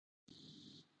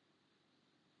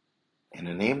In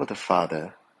the name of the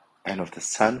Father, and of the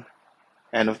Son,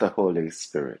 and of the Holy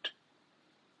Spirit.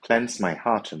 Cleanse my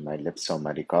heart and my lips,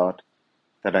 Almighty God,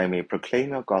 that I may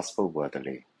proclaim your gospel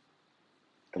worthily.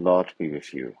 The Lord be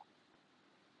with you.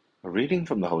 A reading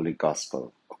from the Holy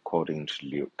Gospel according to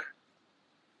Luke.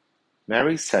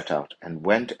 Mary set out and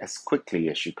went as quickly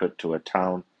as she could to a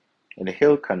town in the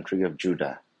hill country of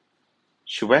Judah.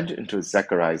 She went into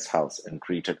Zechariah's house and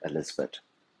greeted Elizabeth.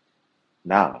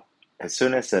 Now, as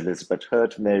soon as Elizabeth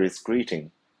heard Mary's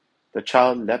greeting, the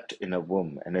child leapt in her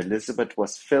womb, and Elizabeth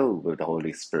was filled with the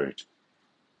Holy Spirit.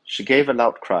 She gave a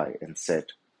loud cry and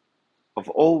said, "Of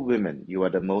all women you are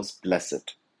the most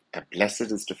blessed, and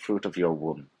blessed is the fruit of your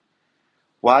womb.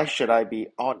 Why should I be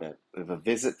honored with a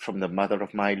visit from the mother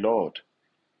of my Lord?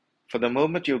 For the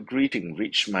moment your greeting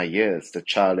reached my ears, the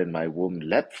child in my womb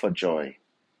leapt for joy.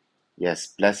 Yes,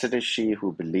 blessed is she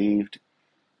who believed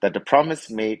that the promise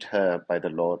made her by the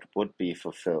Lord would be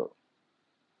fulfilled."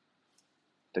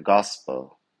 The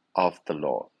Gospel of the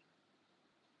Lord.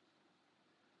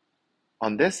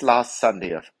 On this last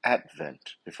Sunday of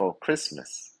Advent, before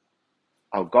Christmas,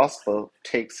 our Gospel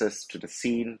takes us to the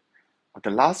scene of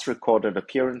the last recorded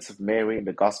appearance of Mary in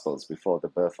the Gospels before the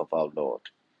birth of our Lord,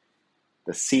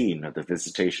 the scene of the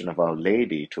visitation of Our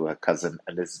Lady to her cousin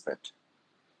Elizabeth.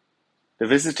 The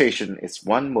visitation is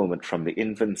one moment from the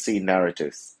infancy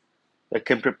narratives that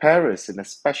can prepare us in a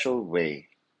special way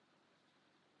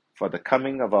for the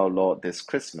coming of our Lord this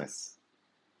Christmas.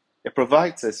 It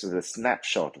provides us with a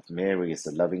snapshot of Mary as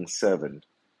a loving servant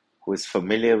who is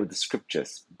familiar with the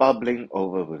Scriptures, bubbling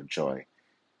over with joy,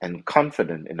 and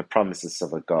confident in the promises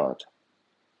of her God.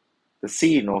 The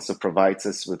scene also provides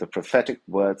us with the prophetic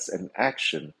words and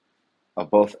action of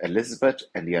both Elizabeth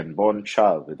and the unborn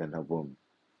child within her womb.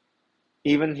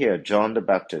 Even here, John the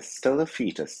Baptist, still a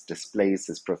fetus, displays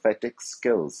his prophetic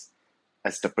skills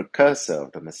as the precursor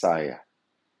of the Messiah.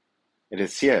 It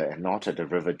is here and not at the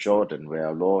River Jordan where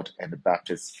our Lord and the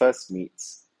Baptist first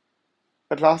meets.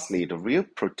 But lastly, the real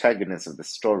protagonist of the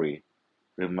story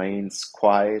remains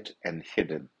quiet and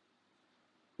hidden.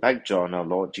 Like John, our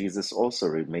Lord Jesus also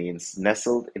remains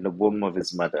nestled in the womb of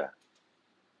his mother.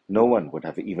 No one would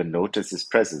have even noticed his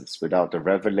presence without the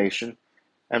revelation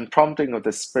and prompting of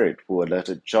the Spirit who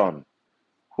alerted John,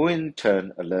 who in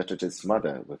turn alerted his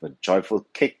mother with a joyful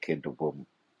kick in the womb.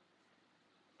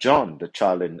 John, the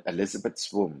child in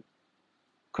Elizabeth's womb,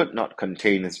 could not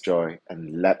contain his joy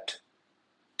and leapt,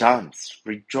 danced,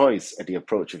 rejoiced at the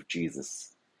approach of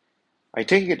Jesus. I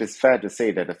think it is fair to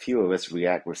say that a few of us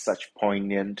react with such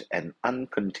poignant and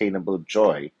uncontainable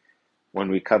joy when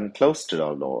we come close to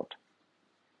our Lord.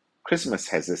 Christmas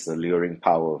has this alluring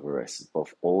power over us,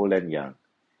 both old and young.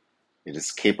 It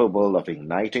is capable of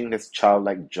igniting this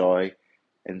childlike joy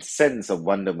and sense of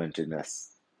wonderment in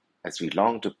us as we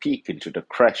long to peek into the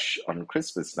creche on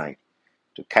Christmas night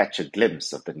to catch a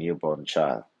glimpse of the newborn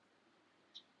child.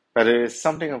 But there is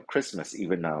something of Christmas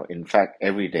even now, in fact,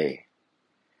 every day.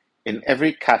 In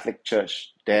every Catholic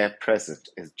church, there present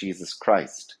is Jesus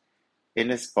Christ, in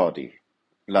his body,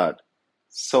 blood,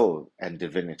 soul, and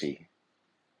divinity,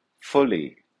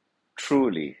 fully,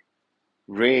 truly,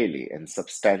 really, and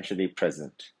substantially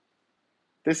present.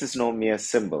 This is no mere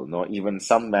symbol, nor even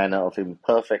some manner of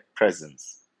imperfect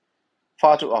presence.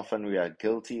 Far too often we are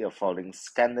guilty of falling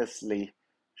scandalously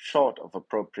short of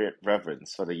appropriate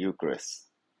reverence for the Eucharist.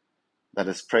 Let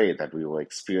us pray that we will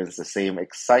experience the same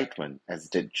excitement as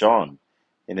did John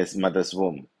in his mother's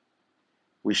womb.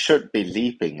 We should be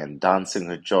leaping and dancing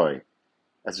with joy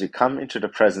as we come into the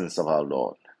presence of our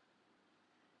Lord.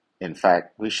 In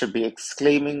fact, we should be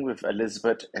exclaiming with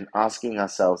Elizabeth and asking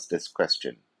ourselves this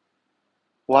question: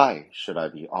 why should I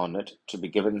be honored to be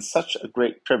given such a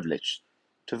great privilege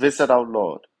to visit our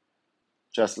Lord?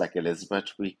 Just like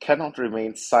Elizabeth, we cannot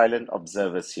remain silent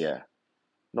observers here,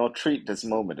 nor treat this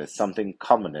moment as something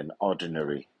common and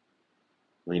ordinary.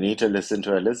 We need to listen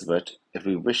to Elizabeth if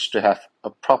we wish to have a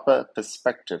proper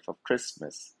perspective of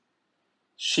Christmas.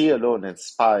 She alone,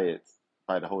 inspired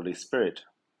by the Holy Spirit,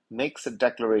 makes a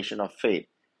declaration of faith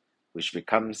which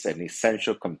becomes an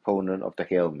essential component of the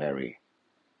Hail Mary.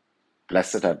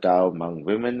 Blessed art thou among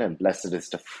women, and blessed is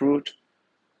the fruit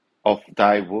of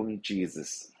thy womb,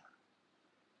 Jesus.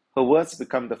 Her words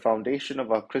become the foundation of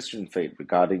our Christian faith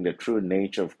regarding the true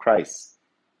nature of Christ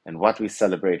and what we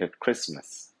celebrate at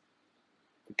Christmas.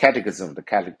 The Catechism of the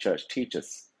Catholic Church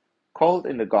teaches, called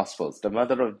in the Gospels the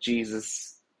Mother of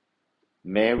Jesus,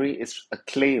 Mary is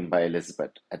acclaimed by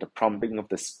Elizabeth at the prompting of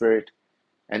the Spirit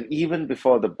and even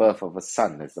before the birth of a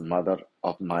son as the mother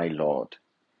of my Lord.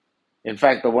 In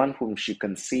fact, the one whom she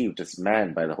conceived as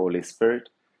man by the Holy Spirit,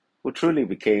 who truly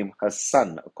became her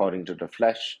son according to the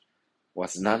flesh,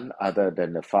 was none other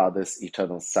than the Father's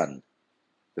eternal Son,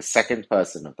 the second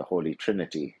person of the Holy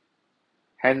Trinity.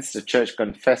 Hence, the Church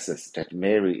confesses that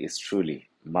Mary is truly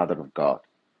Mother of God,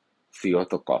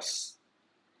 Theotokos.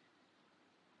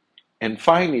 And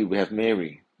finally, we have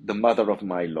Mary, the Mother of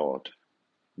my Lord.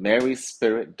 Mary's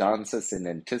spirit dances in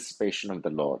anticipation of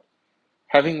the Lord.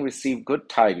 Having received good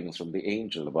tidings from the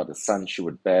angel about the son she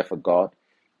would bear for God,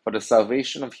 for the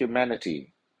salvation of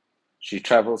humanity, she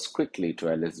travels quickly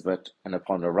to Elizabeth, and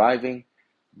upon arriving,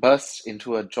 bursts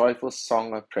into a joyful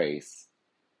song of praise.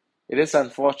 It is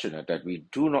unfortunate that we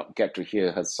do not get to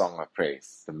hear her song of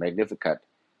praise, the Magnificat,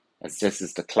 as this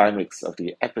is the climax of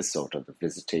the episode of the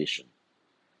visitation.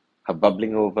 Her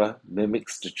bubbling over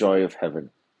mimics the joy of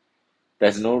heaven.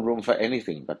 There's no room for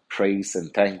anything but praise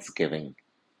and thanksgiving.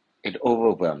 It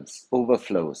overwhelms,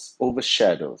 overflows,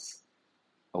 overshadows,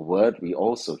 a word we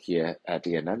also hear at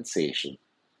the Annunciation.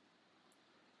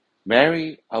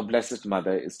 Mary, our Blessed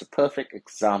Mother, is the perfect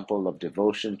example of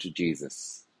devotion to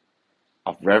Jesus,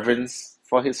 of reverence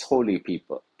for his holy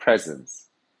people, presence.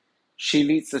 She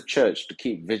leads the Church to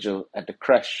keep vigil at the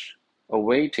creche,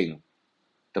 awaiting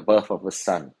the birth of a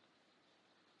son.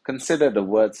 Consider the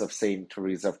words of Saint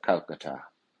Teresa of Calcutta.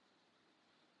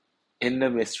 In the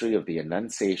mystery of the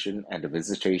Annunciation and the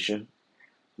Visitation,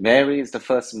 Mary is the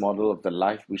first model of the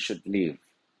life we should live.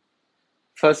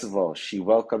 First of all, she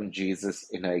welcomed Jesus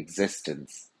in her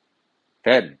existence.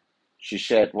 Then, she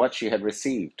shared what she had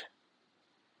received.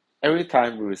 Every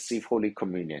time we receive Holy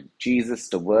Communion, Jesus,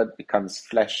 the Word, becomes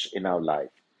flesh in our life,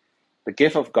 the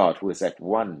gift of God who is at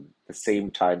the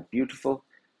same time beautiful,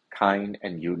 kind,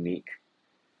 and unique.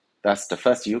 Thus, the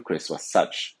first Eucharist was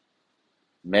such,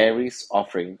 Mary's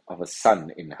offering of a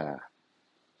son in her,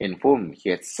 in whom he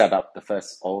had set up the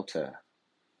first altar.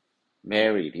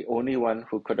 Mary, the only one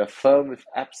who could affirm with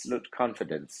absolute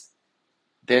confidence,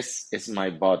 "This is my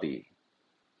body,"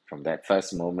 from that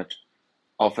first moment,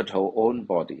 offered her own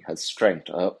body, her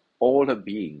strength, all her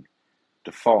being,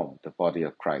 to form the body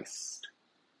of Christ.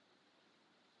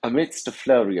 Amidst the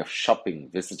flurry of shopping,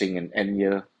 visiting, and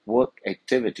end-year work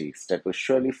activities that will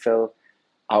surely fill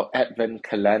our Advent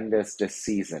calendars this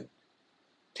season,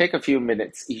 take a few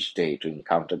minutes each day to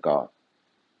encounter God,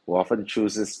 who often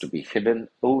chooses to be hidden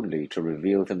only to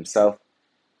reveal himself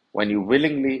when you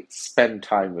willingly spend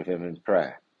time with him in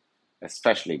prayer,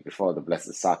 especially before the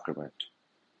Blessed Sacrament.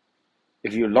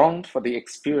 If you longed for the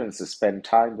experience to spend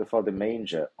time before the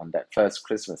manger on that first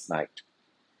Christmas night,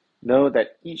 know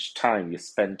that each time you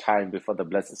spend time before the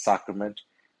Blessed Sacrament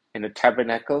in the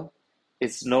tabernacle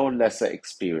is no lesser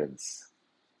experience.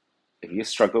 If you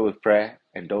struggle with prayer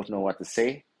and don't know what to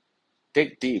say,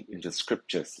 dig deep into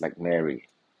scriptures like Mary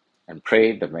and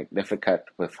pray the Magnificat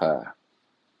with her.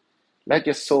 Let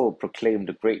your soul proclaim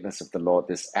the greatness of the Lord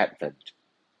this Advent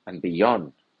and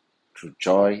beyond through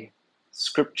joy,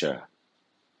 scripture,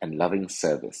 and loving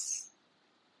service.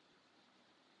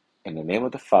 In the name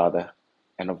of the Father,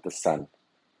 and of the Son,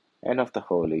 and of the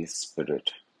Holy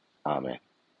Spirit. Amen.